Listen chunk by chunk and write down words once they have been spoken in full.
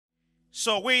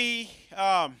So we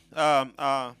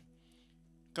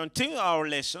continue our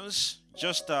lessons.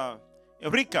 Just a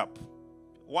recap,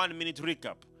 1 minute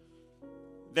recap.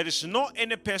 There is no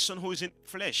any person who is in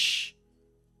flesh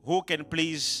who can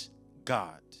please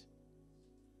God.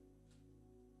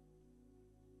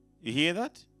 You hear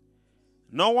that?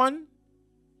 No one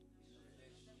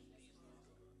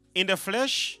in the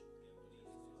flesh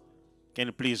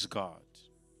can please God.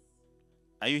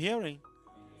 Are you hearing?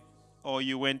 Or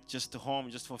you went just home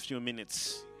just for a few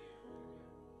minutes?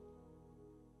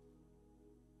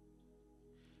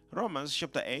 Romans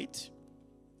chapter 8,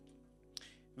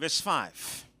 verse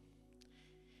 5.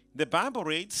 The Bible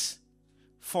reads,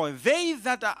 "For they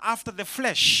that are after the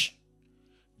flesh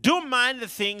do mind the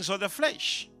things of the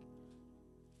flesh,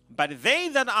 but they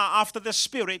that are after the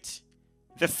Spirit,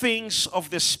 the things of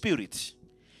the Spirit."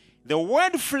 The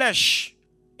word flesh,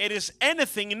 it is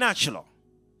anything natural.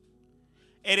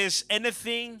 It is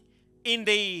anything in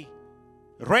the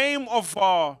realm of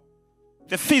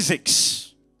the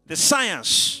physics, the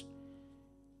science,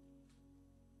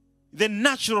 the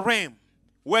natural realm,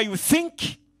 where you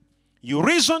think, you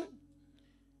reason,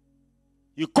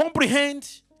 you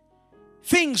comprehend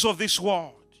things of this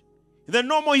world. The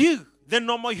normal you, the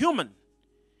normal human,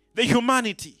 the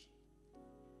humanity,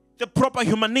 the proper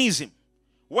humanism,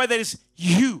 where there is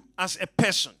you as a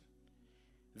person.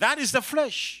 That is the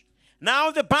flesh.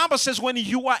 Now the Bible says when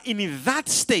you are in that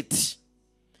state,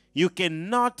 you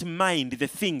cannot mind the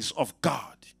things of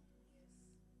God.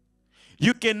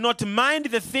 You cannot mind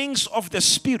the things of the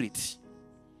Spirit.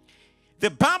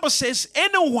 The Bible says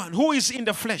anyone who is in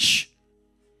the flesh,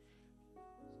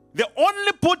 they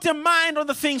only put their mind on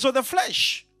the things of the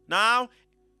flesh. Now,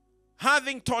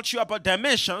 having taught you about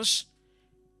dimensions,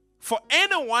 for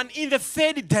anyone in the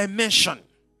third dimension,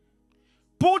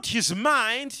 put his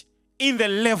mind in the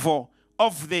level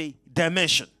of the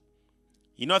dimension.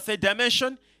 You know, third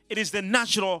dimension, it is the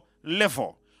natural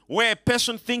level where a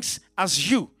person thinks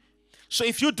as you. So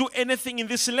if you do anything in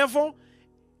this level,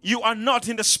 you are not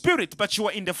in the spirit, but you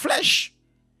are in the flesh.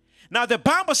 Now the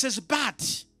Bible says,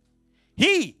 but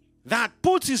he that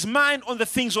puts his mind on the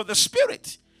things of the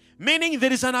spirit, meaning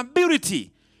there is an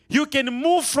ability. You can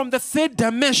move from the third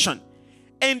dimension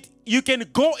and you can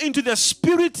go into the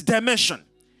spirit dimension.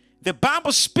 The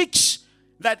Bible speaks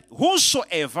that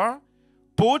whosoever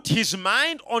put his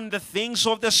mind on the things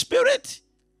of the Spirit,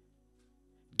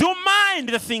 do mind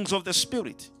the things of the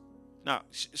Spirit. Now,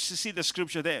 see the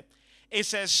scripture there. It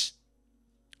says,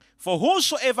 for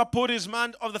whosoever put his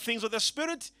mind on the things of the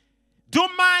Spirit, do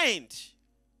mind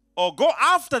or go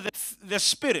after the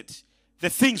Spirit, the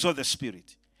things of the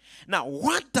Spirit. Now,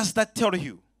 what does that tell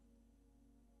you?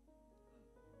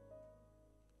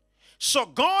 So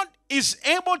God is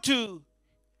able to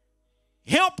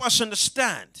help us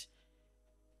understand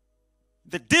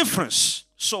the difference.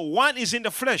 So one is in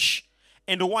the flesh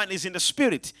and one is in the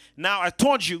spirit. Now I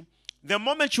told you, the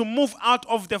moment you move out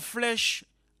of the flesh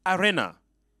arena,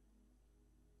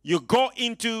 you go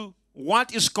into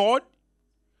what is called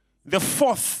the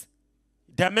fourth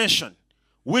dimension,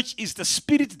 which is the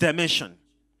spirit dimension.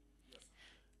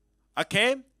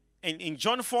 Okay? And in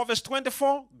John 4 verse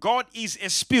 24, God is a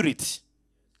spirit.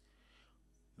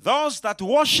 Those that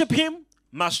worship him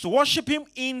must worship him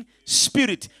in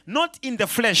spirit, not in the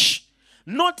flesh,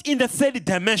 not in the third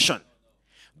dimension,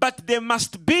 but they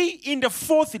must be in the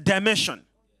fourth dimension.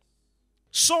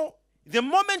 So the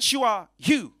moment you are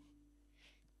you,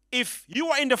 if you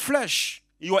are in the flesh,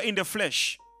 you are in the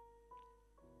flesh.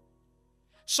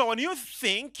 So when you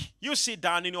think, you sit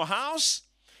down in your house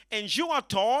and you are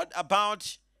told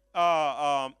about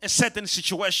a certain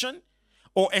situation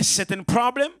or a certain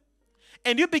problem,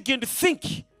 and you begin to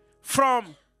think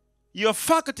from your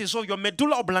faculties or your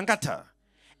medulla oblongata,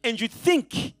 and you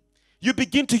think, you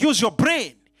begin to use your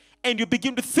brain, and you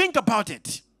begin to think about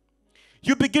it.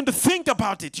 You begin to think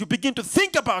about it. You begin to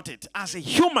think about it as a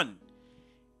human.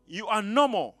 You are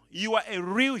normal. You are a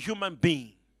real human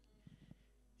being.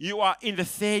 You are in the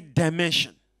third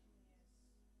dimension.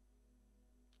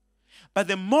 But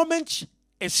the moment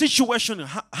a situation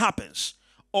happens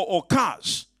or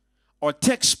occurs or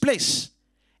takes place,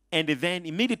 and then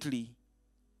immediately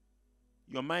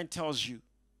your mind tells you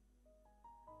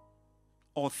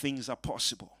all things are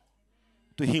possible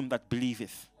to him that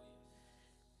believeth.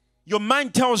 Your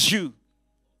mind tells you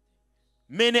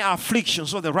many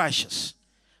afflictions of the righteous,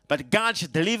 but God shall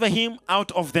deliver him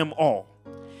out of them all.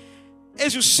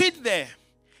 As you sit there,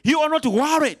 you are not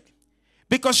worried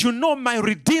because you know my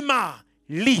Redeemer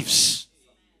lives.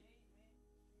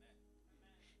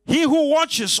 He who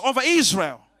watches over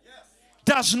Israel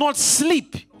does not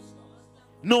sleep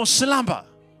nor slumber.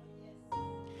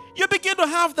 You begin to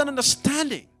have that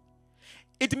understanding.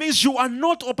 It means you are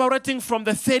not operating from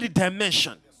the third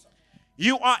dimension.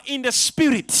 You are in the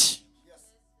spirit.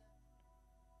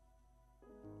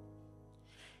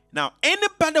 Now,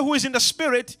 anybody who is in the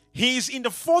spirit, he is in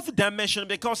the fourth dimension,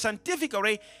 because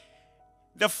scientifically,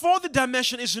 the fourth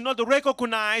dimension is not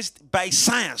recognized by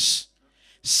science.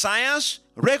 Science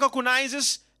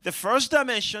recognizes the first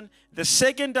dimension, the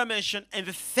second dimension, and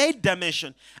the third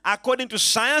dimension. According to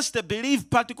science, they believe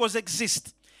particles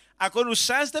exist. According to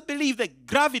science, they believe that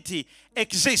gravity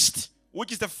exists,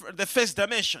 which is the first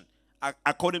dimension,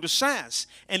 according to science.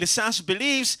 And the science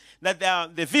believes that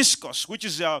the viscous, which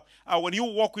is when you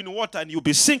walk in water and you'll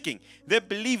be sinking. They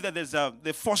believe that there's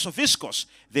the force of viscous.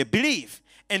 They believe.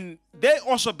 And they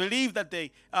also believe that the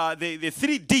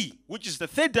 3D, which is the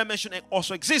third dimension,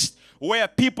 also exists, where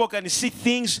people can see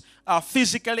things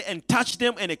physically and touch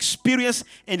them and experience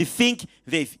and think.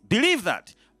 They believe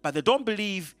that, but they don't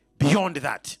believe beyond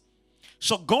that.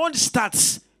 So God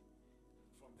starts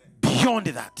beyond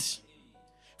that,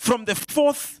 from the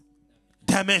fourth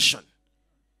dimension.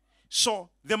 So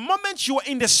the moment you are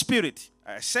in the spirit,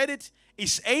 I said it,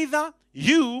 is either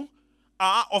you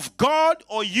are of God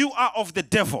or you are of the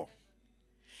devil.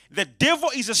 The devil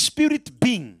is a spirit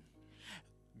being.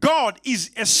 God is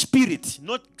a spirit,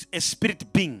 not a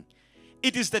spirit being.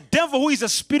 It is the devil who is a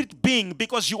spirit being,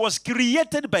 because he was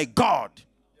created by God.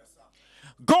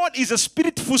 God is a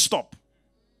spirit, full stop.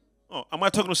 Oh, am I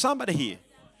talking to somebody here?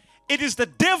 It is the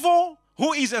devil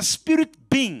who is a spirit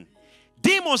being.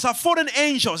 Demons are fallen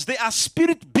angels. They are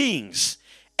spirit beings.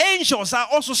 Angels are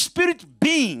also spirit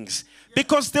beings,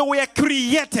 because they were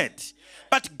created.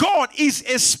 But God is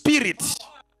a spirit.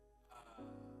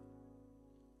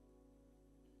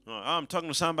 Oh, I'm talking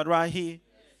to somebody right here.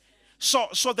 So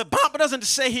the Bible doesn't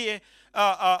say here,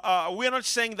 we're not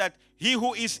saying that he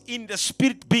who is in the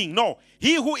spirit being. No,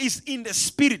 he who is in the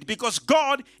spirit, because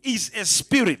God is a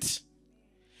spirit.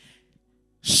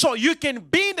 So you can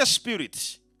be in the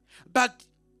spirit, but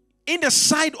in the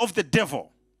side of the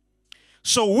devil.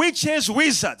 So witches,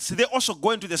 wizards, they also go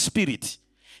into the spirit.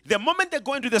 The moment they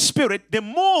go into the spirit, they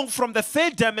move from the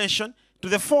third dimension to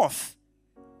the fourth,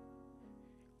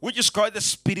 which is called the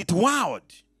spirit world.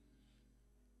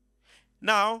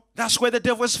 Now, that's where the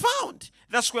devil is found.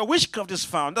 That's where witchcraft is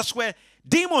found. That's where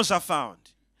demons are found.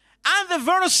 And the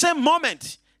very same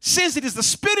moment, since it is the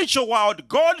spiritual world,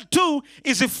 God too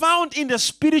is found in the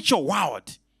spiritual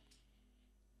world.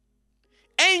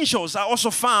 Angels are also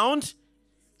found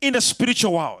in the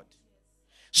spiritual world.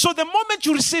 So the moment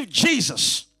you receive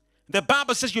Jesus, the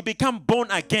Bible says you become born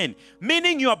again,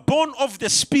 meaning you are born of the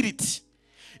spirit.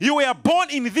 You were born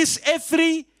in this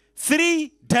earthly third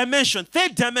dimension,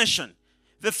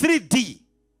 the 3D.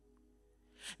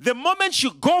 The moment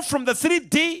you go from the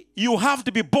 3D, you have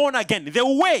to be born again. The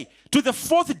way to the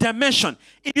fourth dimension,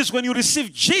 it is when you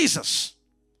receive Jesus.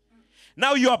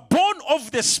 Now you are born of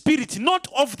the spirit, not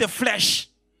of the flesh.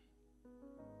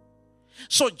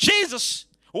 So Jesus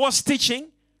was teaching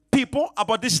people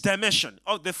about this dimension,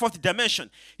 of the fourth dimension.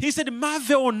 He said,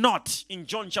 marvel not, in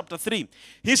John chapter 3.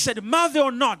 He said,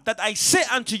 marvel not that I say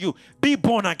unto you, be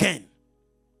born again.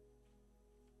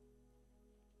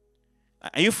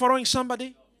 Are you following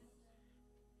somebody?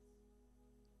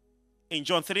 In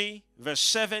John 3, verse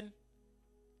 7,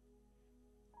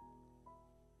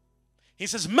 he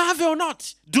says, marvel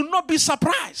not, do not be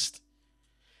surprised.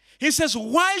 He says,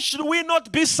 why should we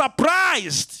not be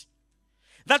surprised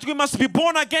that we must be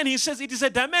born again? He says it is a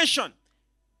dimension.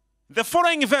 The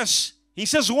following verse, he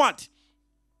says what?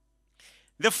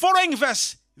 The following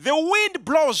verse, the wind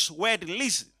blows where it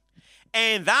listens,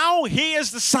 and thou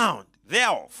hearest the sound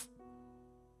thereof,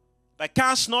 but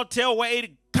canst not tell where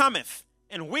it cometh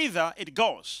and whither it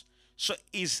goes. So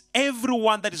is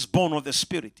everyone that is born of the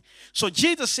Spirit. So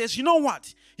Jesus says, you know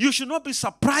what? You should not be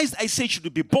surprised I say you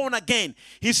should be born again.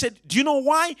 He said, do you know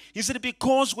why? He said,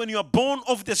 because when you are born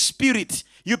of the Spirit,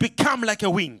 you become like a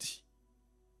wind.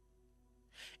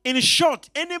 In short,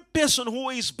 any person who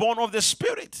is born of the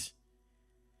Spirit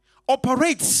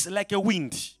operates like a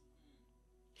wind.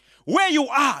 Where you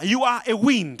are a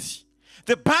wind.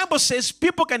 The Bible says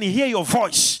people can hear your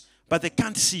voice, but they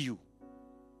can't see you.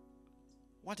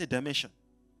 What a dimension.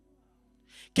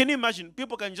 Can you imagine?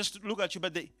 People can just look at you,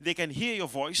 but they can hear your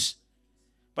voice,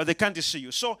 but they can't see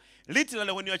you. So,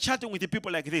 literally, when you're chatting with the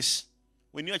people like this,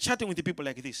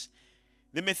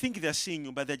 they may think they're seeing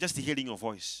you, but they're just hearing your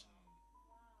voice.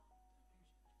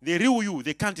 They real you,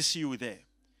 they can't see you there,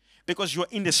 because you're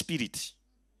in the spirit.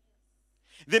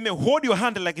 They may hold your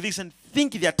hand like this and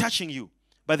think they're touching you,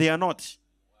 but they are not.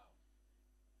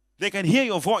 They can hear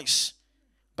your voice,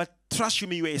 but trust you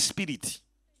me, you are a spirit.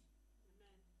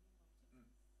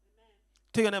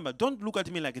 Tell your neighbor, don't look at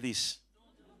me like this.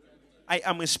 I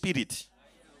am a spirit.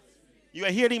 You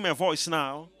are hearing my voice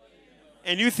now,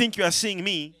 and you think you are seeing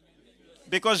me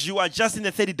because you are just in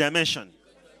the third dimension.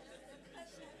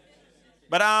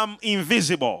 But I'm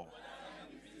invisible.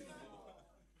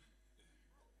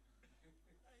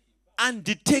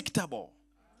 Undetectable.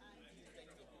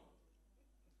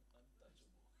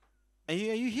 Are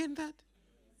you hearing that?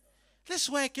 That's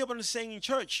why I keep on saying in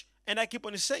church, and I keep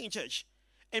on saying in church.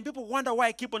 And people wonder why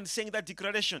I keep on saying that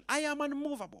declaration. I am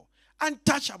unmovable,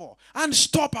 untouchable,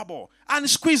 unstoppable,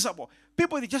 unsqueezable.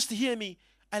 People, they just hear me.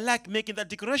 I like making that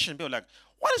declaration. People are like,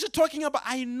 what is he talking about?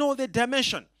 I know the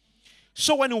dimension.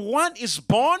 So when one is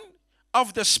born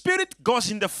of the Spirit,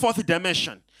 goes in the fourth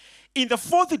dimension. In the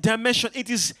fourth dimension, it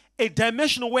is a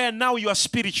dimension where now you are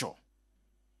spiritual.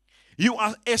 You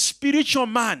are a spiritual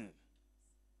man.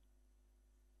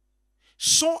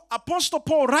 So Apostle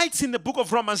Paul writes in the book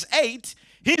of Romans 8,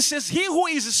 he says, he who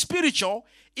is spiritual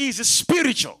is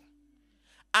spiritual.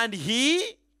 And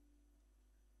he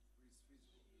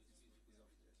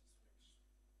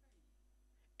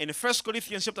in 1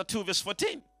 Corinthians chapter 2 verse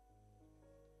 14.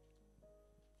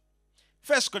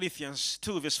 1 Corinthians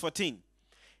 2 verse 14.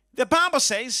 The Bible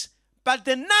says, but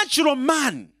the natural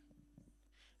man,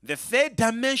 the third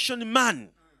dimension man,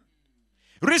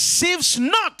 receives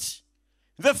not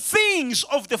the things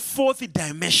of the fourth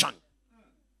dimension.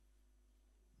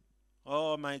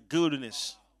 Oh my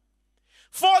goodness.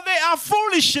 For they are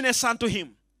foolishness unto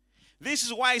him. This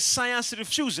is why science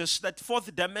refuses that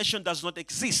fourth dimension does not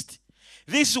exist.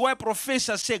 This is why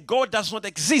professors say God does not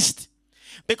exist.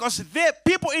 Because the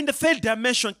people in the third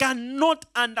dimension cannot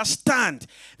understand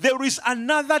there is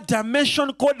another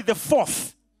dimension called the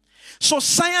fourth. So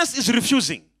science is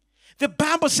refusing. The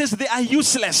Bible says they are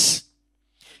useless.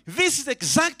 This is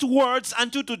exact words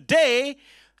until today,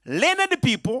 learned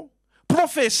people,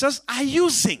 professors are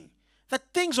using. That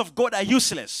things of God are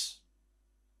useless.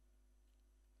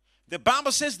 The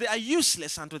Bible says they are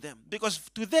useless unto them because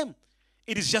to them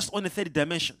it is just on the third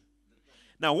dimension.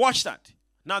 Now watch that.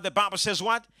 Now the Bible says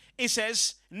what? It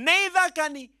says, neither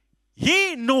can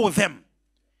he know them.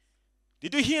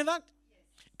 Did you hear that?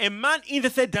 A man in the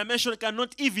third dimension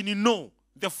cannot even know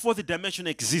the fourth dimension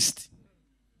exists.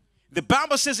 The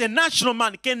Bible says a natural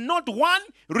man cannot, one,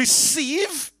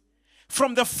 receive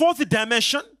from the fourth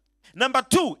dimension. Number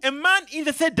two, a man in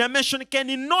the third dimension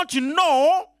cannot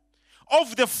know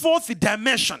of the fourth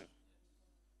dimension.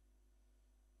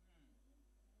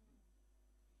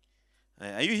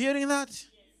 Are you hearing that?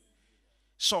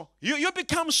 So you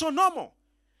become so normal.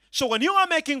 So when you are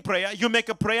making prayer, you make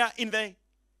a prayer in the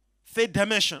third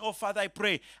dimension. Oh, Father, I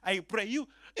pray.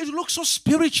 It looks so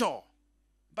spiritual,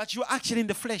 but you're actually in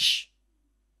the flesh.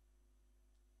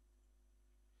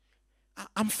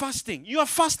 I'm fasting. You are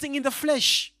fasting in the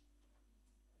flesh.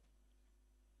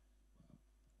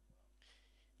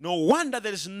 No wonder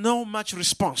there is no much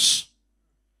response.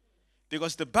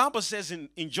 Because the Bible says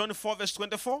in John 4 verse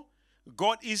 24,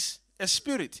 God is a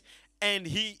spirit. And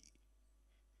he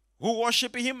who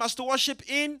worship him must worship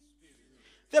in.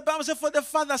 The Bible says, for the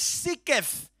Father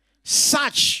seeketh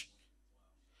such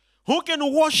who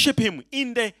can worship him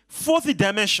in the fourth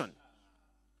dimension.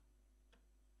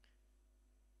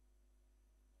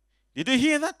 Did you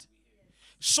hear that?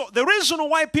 So the reason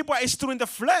why people are still in the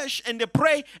flesh and they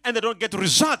pray and they don't get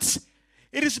results,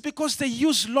 it is because they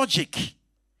use logic.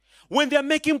 When they are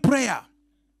making prayer,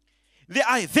 they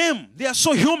are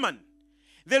so human.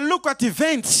 They look at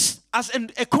events as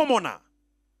a commoner.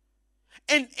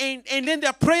 And then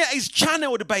their prayer is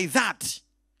channeled by that.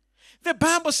 The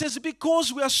Bible says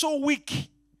because we are so weak,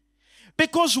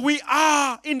 because we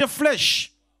are in the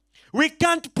flesh, we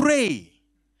can't pray.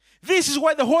 This is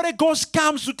why the Holy Ghost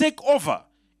comes to take over.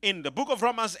 In the book of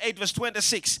Romans 8 verse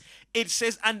 26, it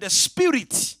says, and the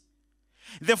Spirit,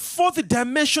 the fourth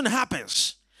dimension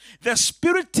happens. The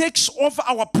Spirit takes over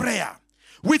our prayer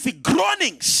with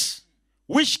groanings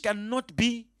which cannot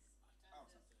be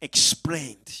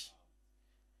explained.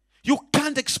 You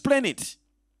can't explain it.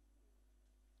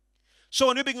 So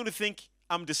when you begin to think,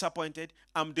 I'm disappointed,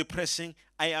 I'm depressing,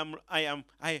 that,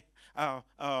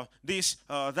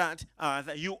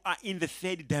 you are in the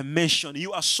third dimension.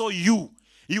 You are so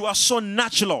you are so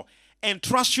natural. And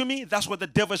trust you me, that's what the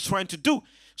devil is trying to do.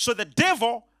 So the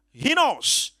devil, he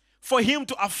knows for him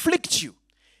to afflict you.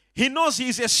 He knows he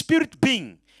is a spirit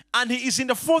being and he is in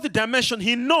the fourth dimension.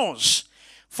 He knows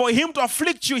for him to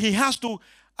afflict you, he has to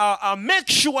make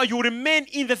sure you remain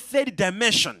in the third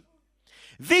dimension.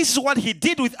 This is what he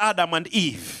did with Adam and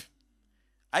Eve.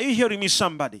 Are you hearing me,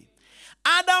 somebody?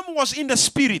 Adam was in the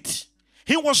spirit.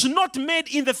 He was not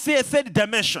made in the third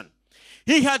dimension.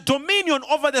 He had dominion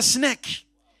over the snake.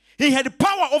 He had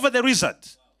power over the lizard.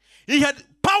 He had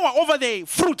power over the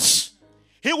fruits.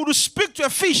 He would speak to a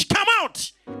fish, come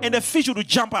out, and the fish would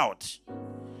jump out.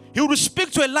 He would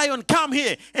speak to a lion, come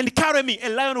here and carry me. A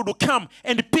lion would come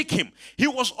and pick him. He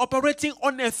was operating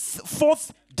on a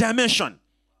fourth dimension.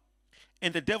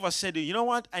 And the devil said, you know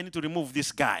what? I need to remove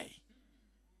this guy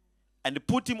and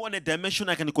put him on a dimension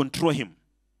I can control him.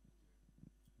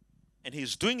 And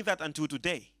he's doing that until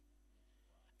today.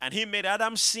 And he made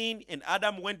Adam sin, and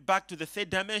Adam went back to the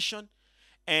third dimension.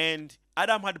 And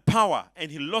Adam had power, and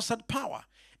he lost that power.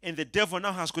 And the devil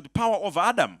now has got power over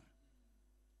Adam.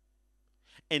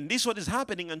 And this is what is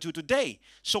happening until today.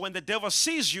 So when the devil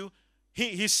sees you,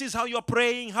 he sees how you are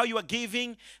praying, how you are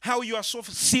giving, how you are so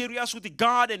serious with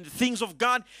God and the things of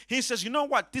God. He says, you know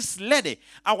what, this lady,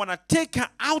 I want to take her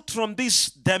out from this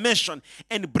dimension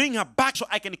and bring her back so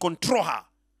I can control her.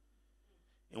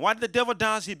 And what the devil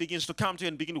does, he begins to come to you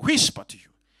and begin to whisper to you.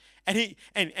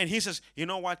 And he says, you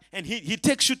know what, and he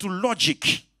takes you to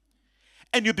logic.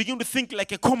 And you begin to think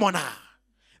like a commoner.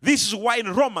 This is why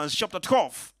in Romans chapter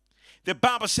 12, the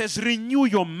Bible says, renew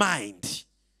your mind.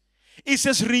 It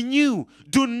says, renew.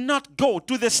 Do not go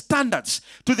to the standards,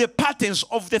 to the patterns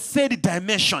of the third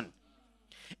dimension.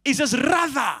 It says,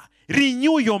 rather,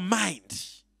 renew your mind.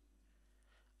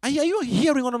 Are you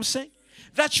hearing what I'm saying?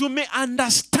 That you may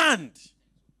understand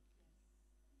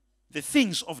the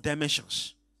things of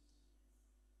dimensions.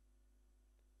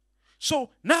 So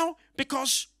now,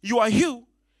 because you are you,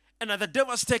 and the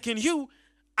devil has taken you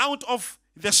out of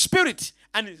the spirit,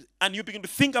 and you begin to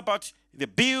think about the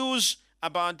bills,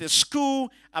 about the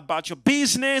school, about your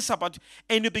business,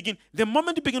 and the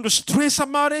moment you begin to stress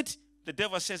about it, the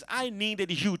devil says, I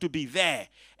needed you to be there,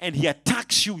 and he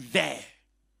attacks you there.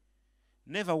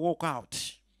 Never walk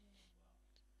out.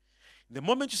 The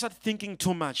moment you start thinking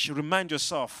too much, remind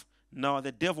yourself, now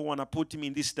the devil want to put me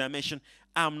in this dimension.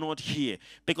 I'm not here.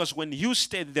 Because when you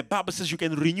stay, the Bible says you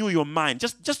can renew your mind.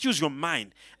 Just use your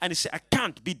mind. And you say, I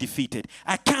can't be defeated.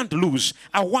 I can't lose.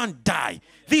 I won't die.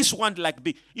 This won't like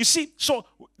be. You see, so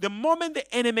the moment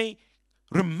the enemy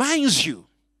reminds you.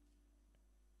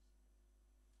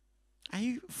 Are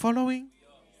you following?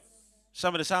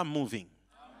 Somebody say, I'm moving.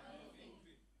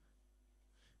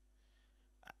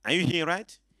 Are you here,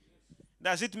 right?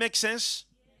 Does it make sense?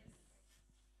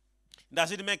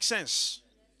 Does it make sense?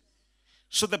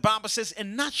 So the Bible says a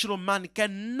natural man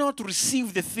cannot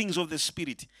receive the things of the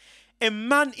Spirit. A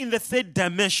man in the third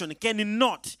dimension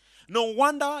cannot. No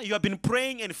wonder you have been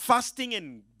praying and fasting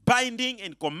and binding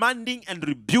and commanding and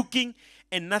rebuking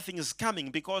and nothing is coming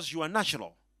because you are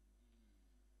natural.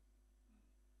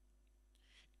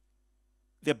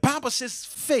 The Bible says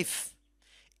faith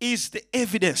is the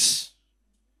evidence.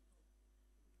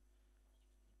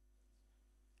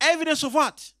 Evidence of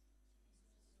what?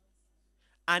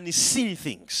 Unseen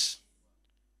things.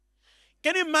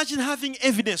 Can you imagine having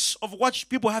evidence of what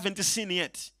people haven't seen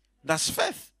yet? That's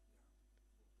faith.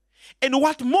 And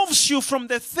what moves you from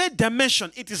the third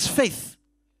dimension, it is faith.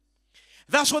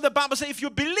 That's what the Bible says. If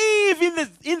you believe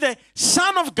in the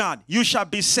Son of God, you shall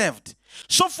be saved.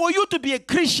 So for you to be a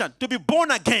Christian, to be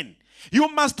born again, you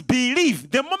must believe.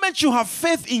 The moment you have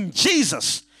faith in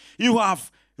Jesus, you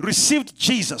have received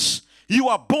Jesus. You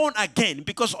are born again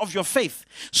because of your faith.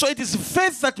 So it is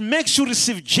faith that makes you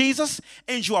receive Jesus,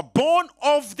 and you are born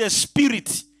of the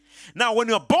Spirit. Now, when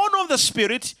you are born of the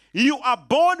Spirit, you are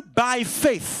born by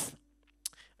faith.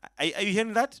 Are you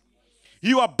hearing that?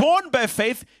 You are born by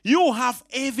faith. You have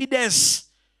evidence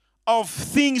of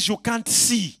things you can't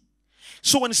see.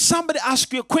 So when somebody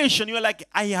asks you a question, you're like,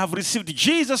 I have received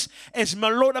Jesus as my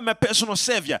Lord and my personal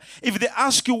Savior. If they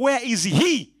ask you, where is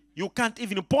He? You can't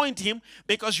even point him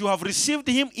because you have received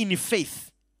him in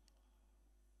faith.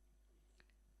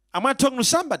 Am I talking to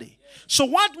somebody? So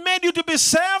what made you to be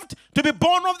saved, to be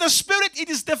born of the Spirit? It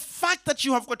is the fact that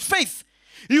you have got faith.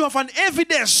 You have an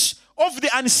evidence of the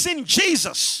unseen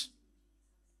Jesus.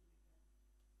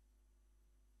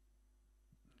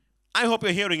 I hope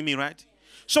you're hearing me, right?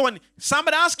 So when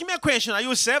somebody asks me a question, are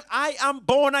you saved? I am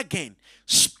born again,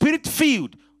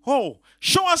 Spirit-filled. Oh,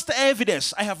 show us the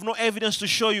evidence. I have no evidence to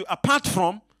show you apart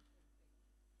from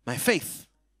my faith.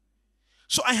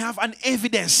 So I have an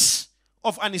evidence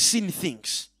of unseen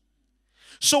things.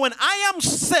 So when I am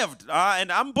saved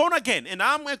and I'm born again and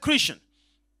I'm a Christian,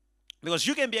 because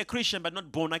you can be a Christian but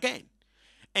not born again.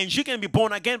 And you can be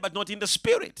born again but not in the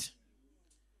Spirit.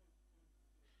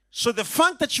 So the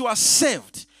fact that you are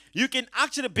saved, you can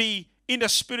actually be in the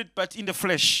Spirit but in the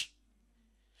flesh.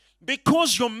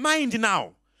 Because your mind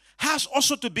now has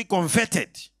also to be converted.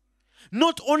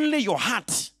 Not only your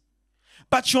heart,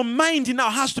 but your mind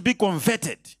now has to be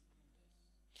converted.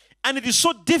 And it is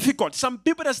so difficult. Some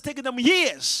people, it has taken them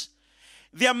years.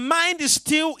 Their mind is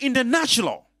still in the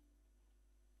natural.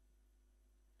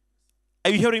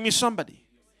 Are you hearing me, somebody?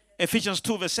 Ephesians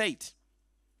 2 verse 8.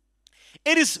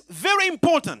 It is very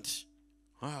important.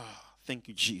 Thank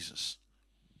you, Jesus.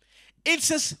 It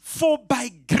says, for by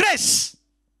grace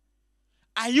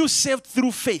are you saved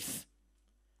through faith.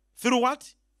 Through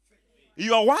what?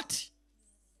 You are what?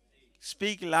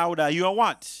 Speak louder. You are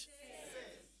what?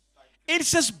 It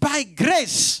says by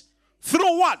grace.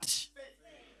 Through what?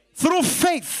 Through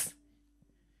faith.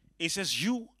 It says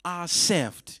you are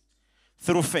saved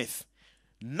through faith.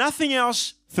 Nothing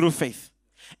else through faith.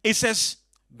 It says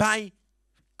by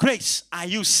grace are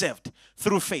you saved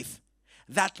through faith.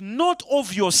 That not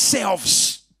of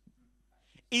yourselves.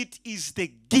 It is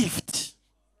the gift.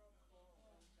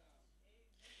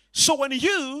 So when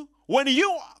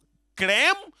you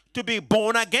claim to be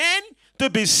born again, to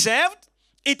be saved,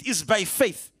 it is by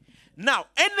faith. Now,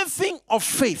 anything of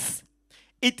faith,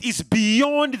 it is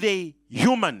beyond the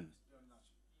human.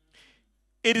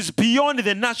 It is beyond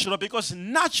the natural, because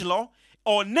natural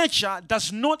or nature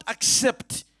does not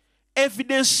accept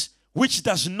evidence which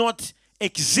does not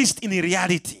exist in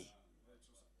reality.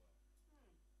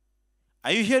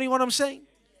 Are you hearing what I'm saying?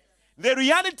 The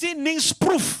reality needs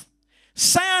proof.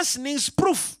 Science needs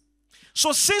proof.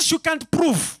 So since you can't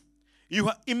prove, you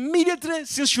immediately,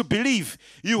 since you believe,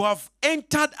 you have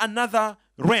entered another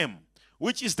realm,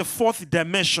 which is the fourth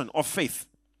dimension of faith.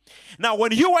 Now,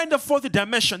 when you are in the fourth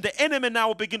dimension, the enemy now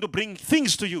will begin to bring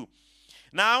things to you.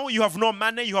 Now, you have no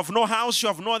money, you have no house, you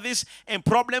have no this, and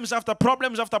problems after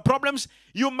problems after problems.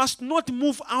 You must not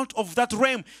move out of that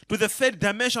realm to the third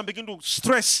dimension and begin to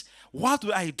stress. What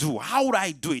do I do? How would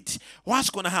I do it? What's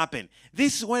going to happen?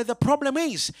 This is where the problem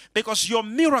is. Because your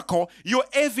miracle, your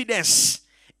evidence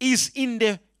is in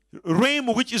the realm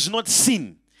which is not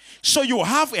seen. So you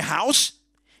have a house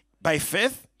by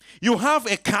faith. You have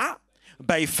a car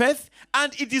by faith.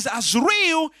 And it is as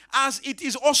real as it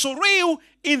is also real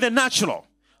in the natural.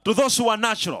 To those who are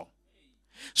natural.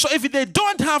 So if they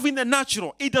don't have in the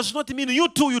natural, it does not mean you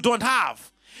too you don't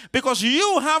have. Because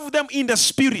you have them in the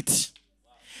spirit.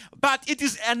 But it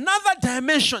is another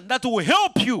dimension that will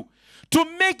help you to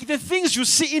make the things you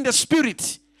see in the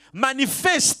spirit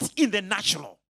manifest in the natural.